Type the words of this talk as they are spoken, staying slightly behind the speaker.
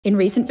In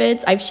recent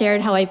vids, I've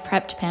shared how I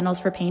prepped panels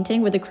for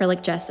painting with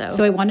acrylic gesso,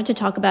 so I wanted to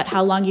talk about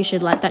how long you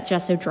should let that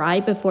gesso dry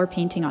before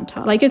painting on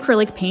top. Like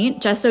acrylic paint,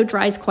 gesso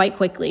dries quite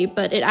quickly,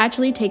 but it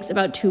actually takes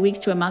about 2 weeks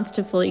to a month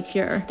to fully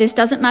cure. This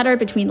doesn't matter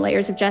between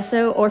layers of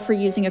gesso or for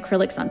using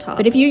acrylics on top,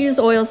 but if you use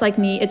oils like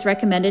me, it's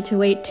recommended to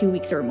wait 2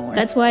 weeks or more.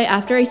 That's why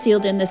after I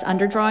sealed in this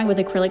underdrawing with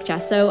acrylic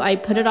gesso, I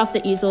put it off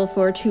the easel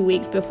for 2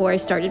 weeks before I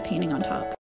started painting on top.